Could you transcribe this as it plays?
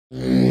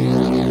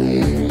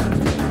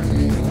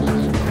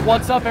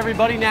What's up,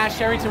 everybody? Nash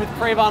Herrington with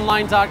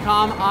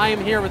CraveOnline.com. I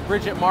am here with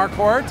Bridget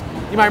Marquardt.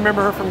 You might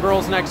remember her from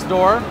Girls Next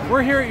Door.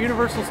 We're here at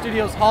Universal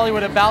Studios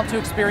Hollywood about to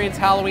experience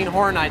Halloween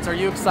Horror Nights. Are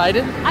you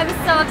excited? I'm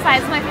so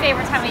excited. It's my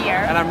favorite time of year.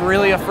 And I'm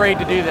really afraid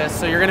to do this,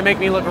 so you're gonna make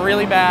me look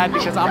really bad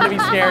because I'm gonna be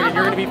scared and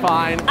you're gonna be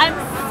fine. I'm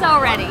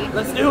so ready.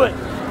 Let's do it.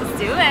 Let's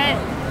do it.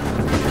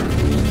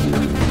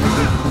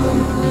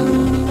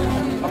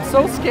 I'm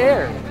so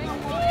scared.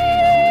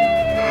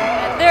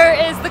 There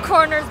is the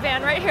coroner's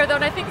van right here, though,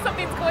 and I think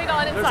something's going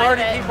on inside. There's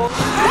already people.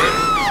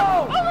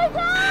 Oh my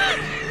god!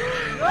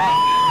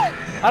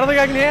 I don't think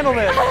I can handle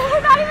this.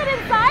 We're not even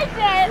inside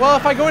yet. Well,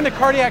 if I go into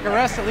cardiac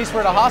arrest, at least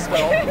we're at a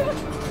hospital.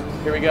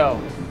 Here we go.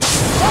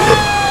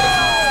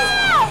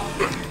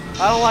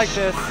 I don't like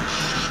this.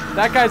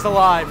 That guy's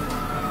alive.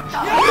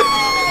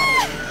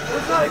 I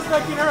was not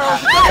expecting her.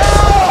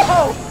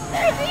 No!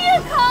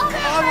 You called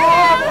it on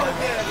him.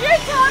 You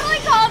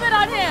totally called it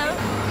on him.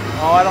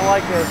 Oh, I don't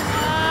like this.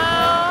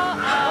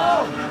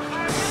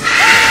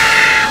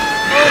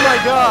 Oh my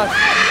gosh.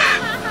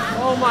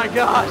 Oh my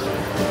gosh.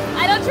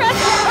 I don't trust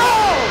you.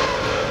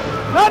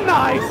 Oh! Not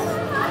nice.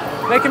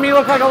 Making me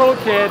look like a little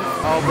kid.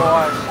 Oh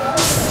boy.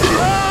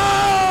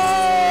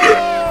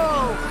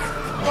 Oh!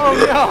 Oh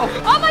no.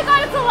 Oh my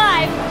god, it's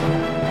alive.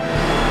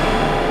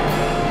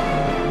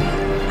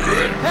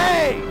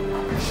 Hey!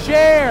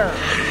 Share!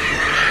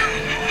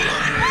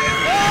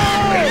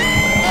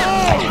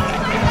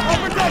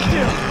 I'll protect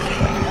you!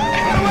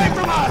 Get away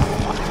from us!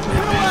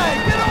 Get away!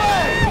 Get away!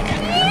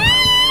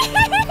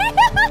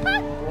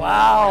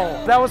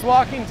 Wow, that was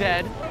Walking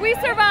Dead. We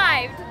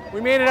survived.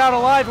 We made it out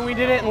alive and we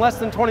did it in less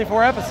than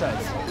 24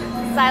 episodes.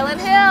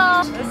 Silent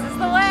Hill, this is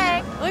the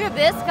way. Look at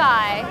this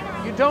guy.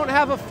 You don't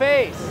have a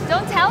face.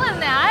 Don't tell him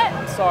that.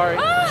 I'm sorry.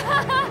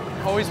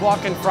 Always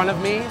walk in front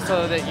of me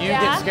so that you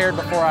get scared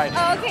before I do.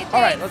 Oh, okay, thanks.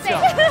 All right, let's go.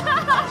 I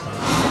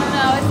don't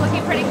know, it's looking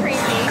pretty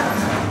creepy.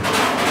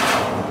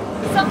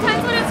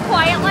 Sometimes when it's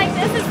quiet like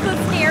this, it's the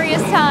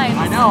scariest time.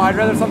 I know, I'd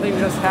rather something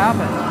just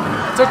happen.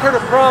 Took her to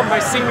prom my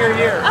senior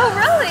year. Oh,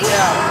 really?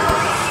 Yeah.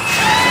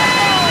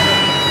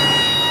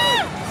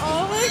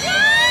 Oh my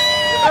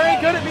god! You're very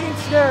good at being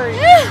scary.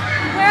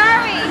 Where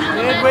are we?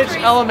 Midwich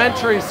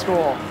Elementary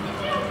School.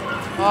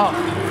 Oh,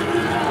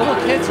 little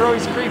kids are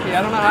always creepy.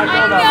 I don't know how I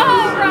feel about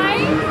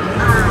right?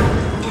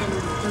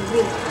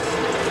 this.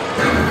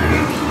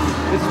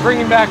 It's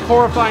bringing back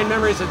horrifying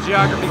memories of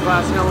geography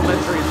class in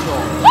elementary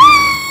school.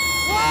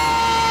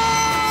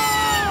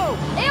 Whoa!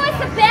 Ew, it's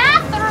the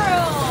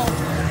bathroom!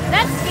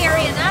 That's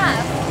scary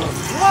enough.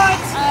 What?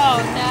 Oh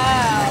no.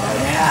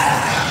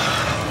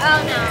 Oh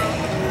no.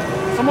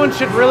 Someone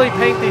should really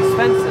paint these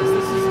fences.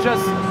 This is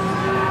just,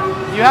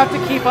 you have to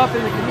keep up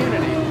in the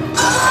community.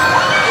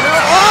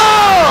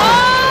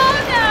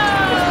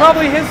 It's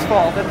probably his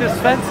fault that this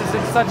fence is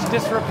in such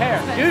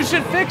disrepair. You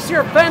should fix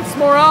your fence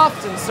more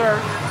often, sir.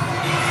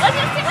 Let's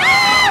just do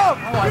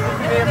Oh, I think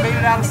we may have made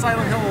it out of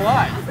Silent Hill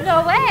alive.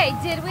 No way,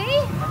 did we?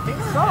 I think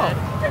so.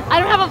 I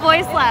don't have a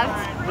voice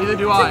left. Neither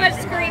do Too I. much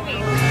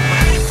screaming.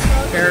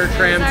 Terror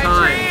Tram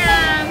time.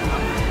 Tram.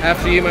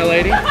 After you, my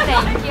lady.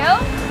 Thank you.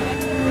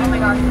 Oh my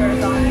gosh, there's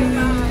zombies.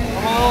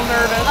 I'm a little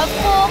nervous. A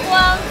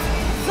full-blown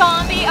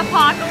zombie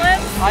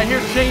apocalypse. I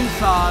hear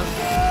chainsaws.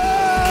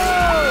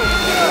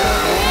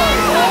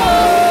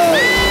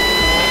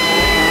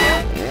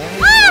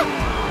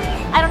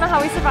 I don't know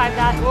how we survived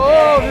that.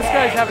 Whoa, this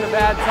guy's having a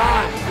bad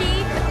time.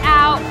 Keep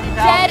out,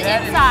 dead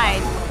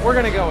inside. We're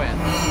gonna go in.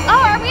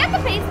 Oh, are we at the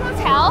Face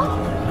Motel?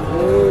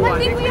 Ooh, I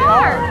think we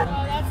are.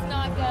 Oh, that's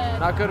not good.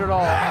 Not good at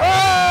all.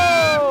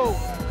 Oh!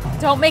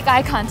 Don't make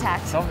eye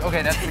contact. So,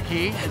 okay, that's the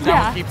key. Is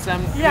that what keeps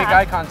them? Make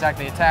eye contact,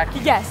 they attack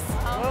you. Yes.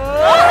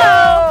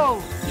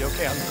 Oh! You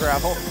okay on the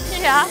gravel?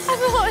 Yeah,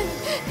 I'm on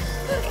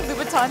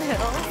Louboutin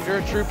Hill. You're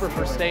a trooper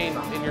for staying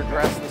in your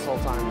dress this whole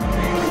time.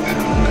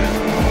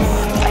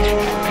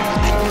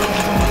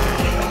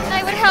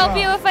 I would help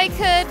you if I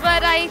could,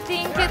 but I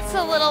think it's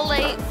a little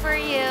late for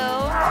you.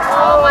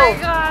 Oh my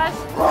gosh.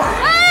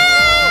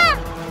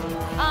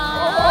 Oh,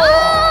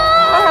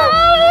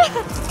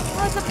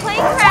 it's a plane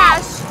crash.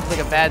 It's like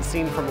a bad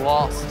scene from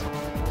Lost.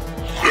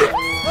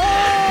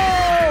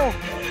 Oh!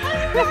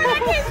 Where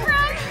that came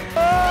from?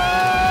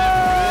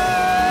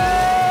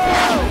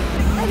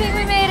 I think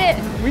we made it.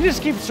 We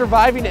just keep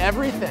surviving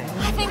everything.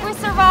 I think we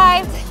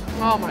survived.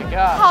 Oh my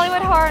gosh.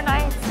 Hollywood Horror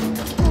Nights.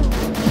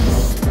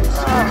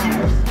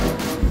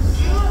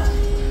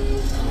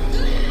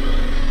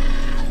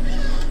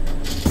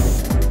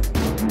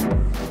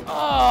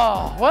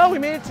 Oh, well, we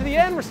made it to the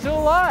end. We're still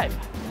alive.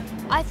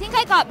 I think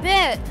I got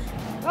bit.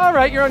 All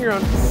right, you're on your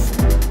own.